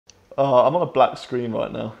Oh, I'm on a black screen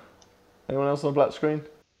right now. Anyone else on a black screen?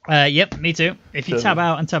 Yep, me too. If you tab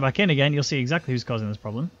out and tab back in again, you'll see exactly who's causing this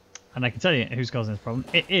problem. And I can tell you who's causing this problem.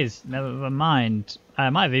 It is, never mind. It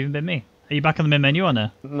might have even been me. Are you back on the main menu or no?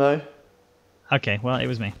 No. Okay, well, it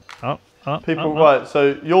was me. Right,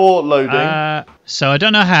 so you're loading. So I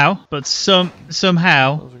don't know how, but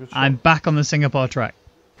somehow I'm back on the Singapore track.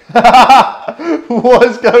 What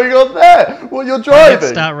is going on there? What, you're driving?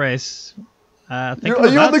 Start race. I think are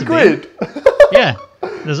you on the grid? Yeah.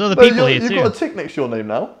 There's other people here too. You've got a tick next to your name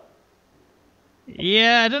now.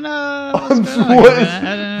 Yeah, I don't know.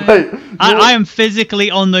 I am physically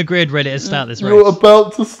on the grid ready to start this race. You're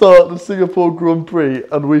about to start the Singapore Grand Prix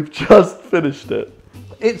and we've just finished it.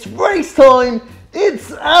 It's race time.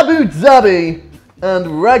 It's Abu Dhabi. And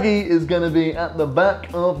Rwaggy is going to be at the back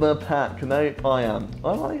of the pack. Nope, I am.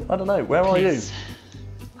 Am I? I don't know. Where are you?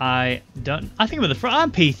 I think I'm at the front.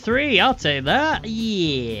 I'm P3. I'll take that.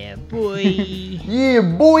 Yeah, boy. Yeah,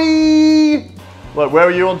 boy. Like, where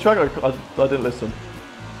are you on track? I didn't listen.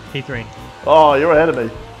 P3. Oh, you're ahead of me.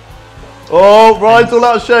 Oh, ride's all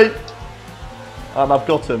out of shape. And I've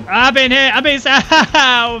got him. I've been hit.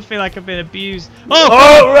 I feel like I've been abused.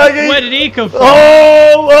 Oh, Rwaggy. Where did he come from?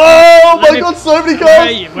 Oh my God, so many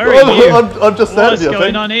cars. Where are you? I'm just ahead of you, I think. What's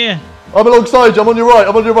going on here? I'm alongside you. I'm on your right.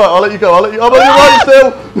 I'll let you go. I'm on your right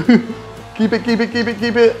still. Keep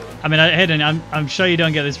it. I mean, Haydon, I'm sure you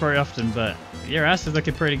don't get this very often, but your ass is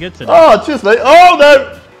looking pretty good today. Oh, cheers, mate. Oh,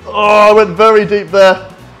 no. Oh, I went very deep there.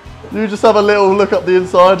 You just have a little look up the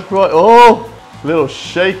inside. Right. Oh, little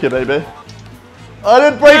shaker, baby. I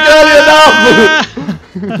didn't brake early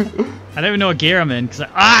enough. I don't even know what gear I'm in, because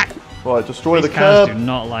Right, destroy these the curb. Cars do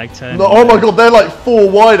not like turning. No, oh my God, they're like 4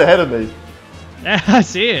 wide ahead of me. Yeah, I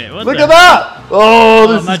see it. Look at that!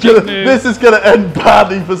 Oh, this is gonna end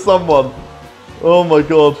badly for someone. Oh my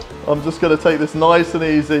God, I'm just gonna take this nice and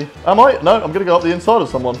easy. Am I? No, I'm gonna go up the inside of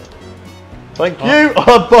someone. Thank you.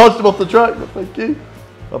 I barged him off the track. Thank you.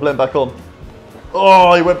 I've let him back on.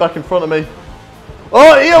 Oh, he went back in front of me.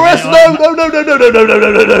 Oh, ERS! No!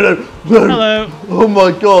 Hello. Oh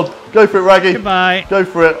my God. Go for it, Rwaggy. Goodbye. Go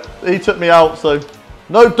for it. He took me out, so...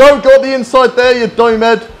 No, don't go up the inside there, you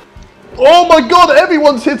domed. Oh my God,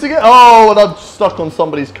 everyone's hitting it. Oh, and I'm stuck on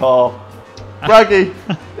somebody's car. Rwaggy,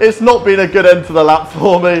 it's not been a good end to the lap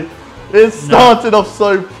for me. It started off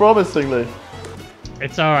so promisingly.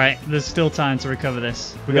 It's alright. There's still time to recover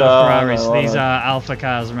this. We've got Ferraris. These are alpha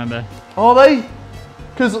cars, remember? Are they?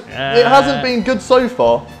 Because it hasn't been good so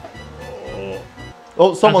far.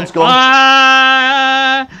 Oh, someone's gone.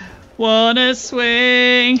 I wanna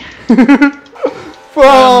swing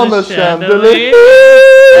from the chandelier.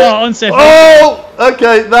 Oh, unsafe. Oh,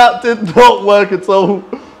 okay, that did not work at all.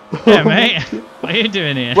 Yeah, mate. What are you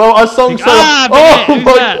doing here? Well, I sung so. Oh my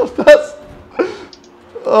God, that's.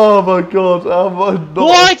 Oh my God, am I not?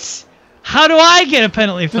 What? How do I get a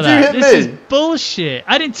penalty for that? Did you hit me? This is bullshit.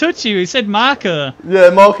 I didn't touch you. He said Marco.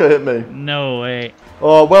 Yeah, Marco hit me. No way.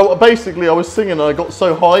 Oh, well, basically, I was singing and I got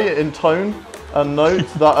so high in tone and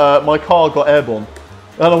notes that my car got airborne.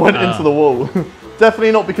 And I went into the wall.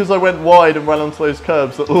 Definitely not because I went wide and ran onto those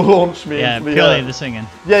curbs that launched me into the air. Yeah, purely the singing.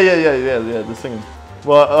 Yeah, the singing.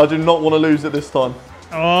 Well, I do not want to lose it this time.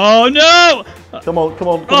 Oh, no! Come on.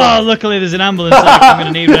 Oh, luckily there's an ambulance that I'm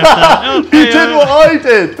going to need after that. You did what I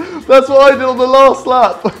did! That's what I did on the last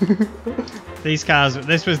lap! These cars,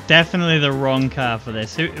 this was definitely the wrong car for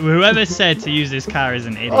this. Whoever said to use this car is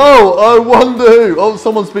an idiot. Oh, I wonder who. Oh,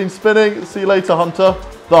 someone's been spinning. See you later, Hunter.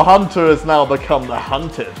 The Hunter has now become the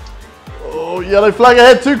hunted. Oh, yellow flag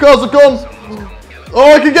ahead. 2 cars have gone.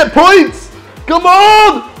 Oh, I can get points. Come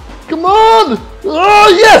on. Oh,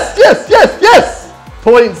 yes.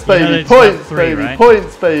 Points, baby. Points, baby. Right?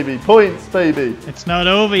 Points, baby. It's not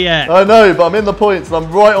over yet. I know, but I'm in the points and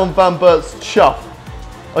I'm right on Van Bert's chuff.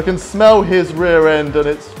 I can smell his rear end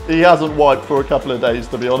and he hasn't wiped for a couple of days,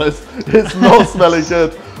 to be honest. It's not smelling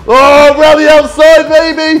good. Oh, round the outside,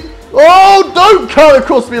 baby. Oh, don't cut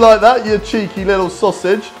across me like that, you cheeky little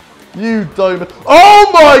sausage. You don't. Oh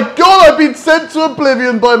my God, I've been sent to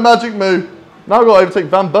oblivion by Magic Moo. Now I've got to overtake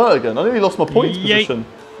Van Bert again. I nearly lost my points position.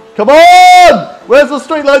 Come on! Where's the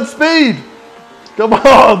straight line speed? Come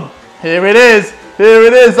on! Here it is.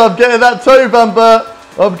 I'm getting that toe, Van Bert.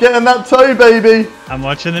 I'm getting that toe, baby. I'm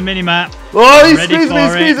watching the mini-map. Oh, he's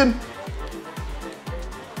squeezing.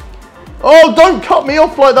 Oh, don't cut me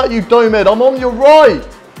off like that, you domed. I'm on your right.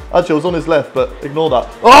 Actually, I was on his left, but ignore that.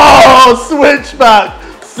 Oh, switchback.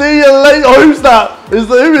 See you later. Oh, who's that?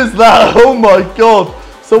 Who is that? Oh, my God.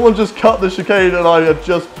 Someone just cut the chicane and I have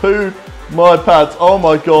just pooed my pads. Oh,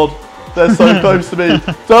 my God. They're so close to me.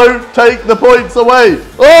 Don't take the points away.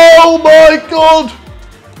 Oh, my God.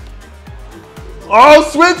 Oh,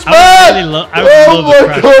 switch I man! would love a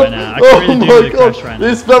crash right now. I could really do with a crash right now.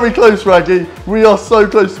 It's very close, Rwaggy. We are so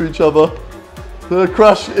close to each other. The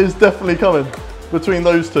crash is definitely coming between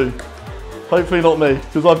those two. Hopefully not me,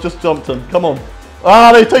 because I've just jumped him. Come on.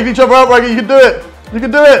 Ah, they take each other out, Rwaggy. You can do it. You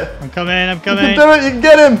can do it. I'm coming. I'm coming. You can do it. You can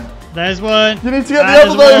get him. There's one. You need to get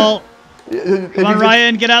the other though. Come on,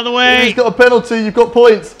 Ryan, get out of the way. He's got a penalty. You've got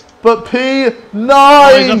points. But P9.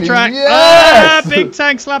 Oh, he's off track. Yes. Ah, big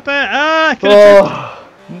tank slapper. Ah,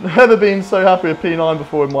 never been so happy with P9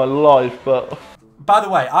 before in my life, but... By the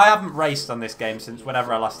way, I haven't raced on this game since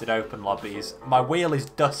whenever I last did open lobbies. My wheel is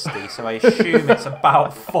dusty, so I assume it's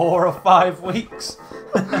about 4 or 5 weeks.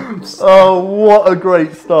 Oh, what a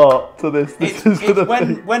great start to this.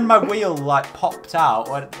 When my wheel like popped out,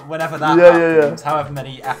 whenever that happened, however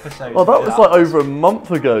many episodes. Oh, that was like over a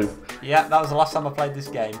month ago. Yeah, that was the last time I played this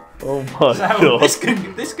game. Oh my god.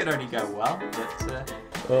 This could only go well.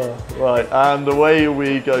 But, right, and away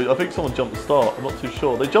we go. I think someone jumped the start. I'm not too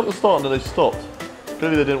sure. They jumped the start and then they stopped.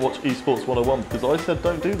 Clearly they didn't watch Esports 101 because I said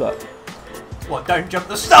don't do that. What, don't jump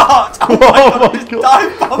the start? Oh my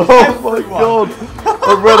god. Oh my god.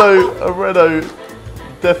 Aeterno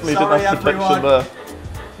definitely didn't have protection there.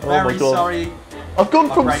 Oh Very my god. sorry. I've gone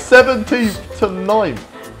from 17th to 9th.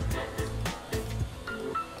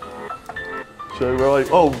 So right.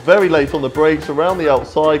 Oh, very late on the brakes, around the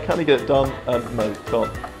outside. Can he get it done? No,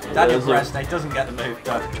 can't. Daniel Bresnay doesn't get the move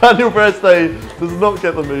done. Daniel Bresnay does not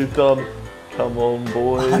get the move done. Come on,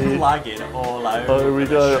 boy. I'm lagging all over. Here we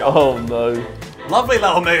go. Oh no. Lovely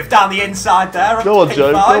little move down the inside there. Go on,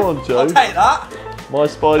 Joe. Go on, Joe. I'll take that. My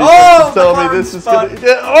Spidey senses tell me this is going to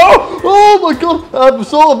get... Oh my god. I've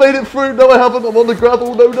sort of made it through. No, I haven't. I'm on the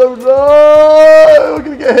gravel. No, no, no. I'm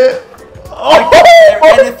going to get hit.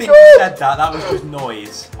 Anything you said that was just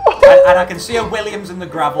noise. And I can see a Williams in the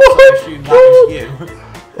gravel, so I assume that was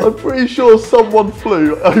you. I'm pretty sure someone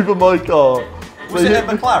flew over my car. Was it a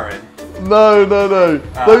McLaren? No.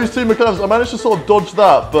 Those two McConnells, I managed to sort of dodge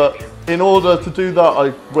that, but in order to do that,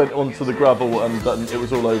 I went onto the gravel and then it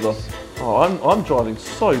was all over. Oh, I'm driving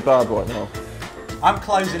so bad right now. I'm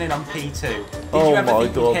closing in on P2. Did you ever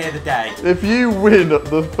think you'd hear the day? If you win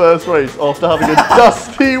the first race after having a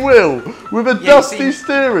dusty wheel, with a dusty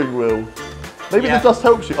steering wheel, maybe the dust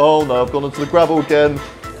helps you. Oh no, I've gone into the gravel again.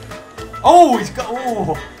 Oh,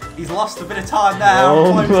 he's lost a bit of time there.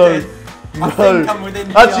 I'm closed in. I think I'm within.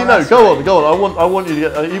 Actually, no. Go on. I want you to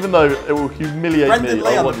get. Even though it will humiliate Brendan me.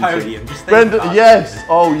 Lee on the podium. Just Brendan, yes.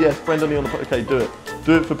 Oh yes, Brendan Lee on the podium. Okay, do it.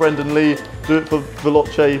 Do it for Brendan Lee. Do it for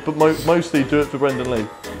Veloce, but mostly do it for Brendan Lee.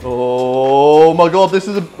 Oh my God, this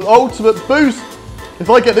is an ultimate boost. If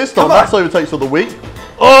I get this done, that's overtakes of the week.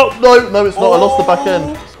 Oh no, it's not. I lost the back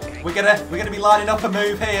end. We're gonna be lining up a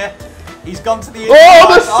move here. He's gone to the inside. Oh,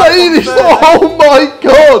 Mercedes! Oh my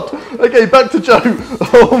god! Okay, back to Joe.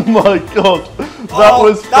 Oh my god. That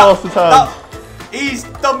was fast as hands. He's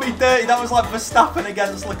done me dirty. That was like Verstappen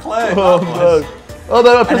against Leclerc. Oh no. Oh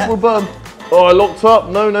no, that principal burn. Oh, I locked up.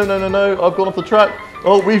 No. I've gone off the track.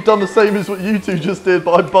 Oh, we've done the same as what you two just did,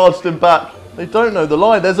 but I barged him back. They don't know the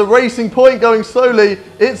line. There's a racing point going slowly.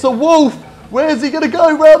 It's a wolf. Where's he going to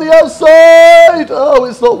go? Round the outside. Oh,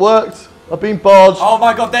 it's not worked. I've been barged. Oh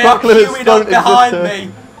my god, they are queuing up behind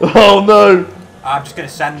me. Oh no. I'm just going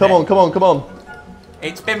to send it. Come on.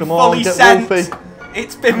 It's been fully sent.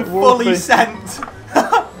 It's been fully sent.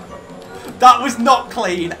 That was not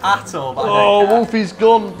clean at all. Oh, Wolfie's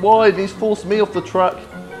gone wide. He's forced me off the track.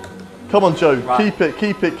 Come on, Joe. Right.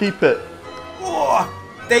 Keep it. Oh,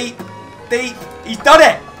 deep. He's done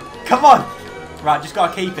it. Come on. Right, just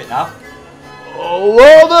got to keep it now. Oh,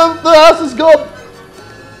 the house has gone.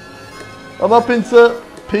 I'm up into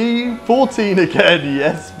P14 again.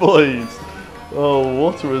 Yes, boys. Oh,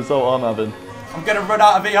 what a result I'm having. I'm going to run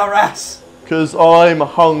out of ERS. Because I'm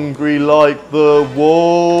hungry like the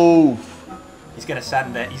wolf. He's going to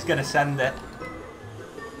send it. I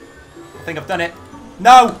think I've done it.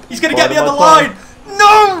 No! He's going to get me on the line!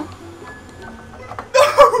 No!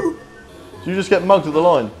 Did you just get mugged at the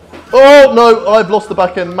line? Oh, no. I've lost the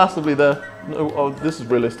back end massively there. No, oh, this is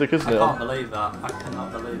realistic, isn't it? I can't believe that. I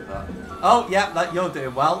cannot believe that. Oh, yeah, you're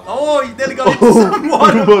doing well. Oh, you nearly got into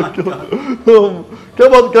someone. Oh, my God.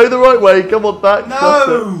 Come on, go the right way. Come on, back.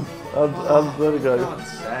 No! And there we go. God's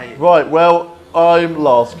sake. Right, well, I'm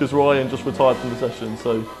last because Ryan just retired from the session,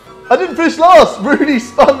 so... I didn't finish last! Rudy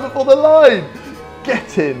spun before the line!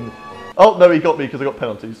 Get in! Oh, no, he got me because I got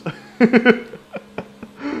penalties.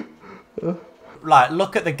 Right,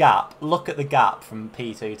 look at the gap. Look at the gap from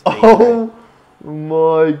P2 to P3. Oh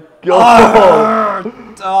my God!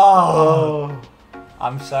 Oh.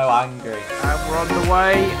 I'm so angry. And we're on the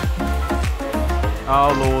way.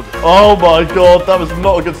 Oh, Lord. Oh my god, that was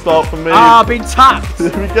not a good start for me. Ah, been tapped. Here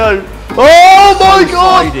we go. Oh my So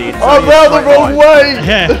god! slidey, it's I'm only a round the straight wrong line. way!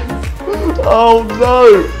 Yeah. Oh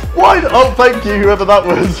no! Why? Oh, thank you, whoever that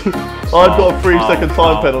was. I've got a 3-second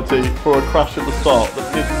time oh. penalty for a crash at the start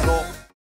that didn't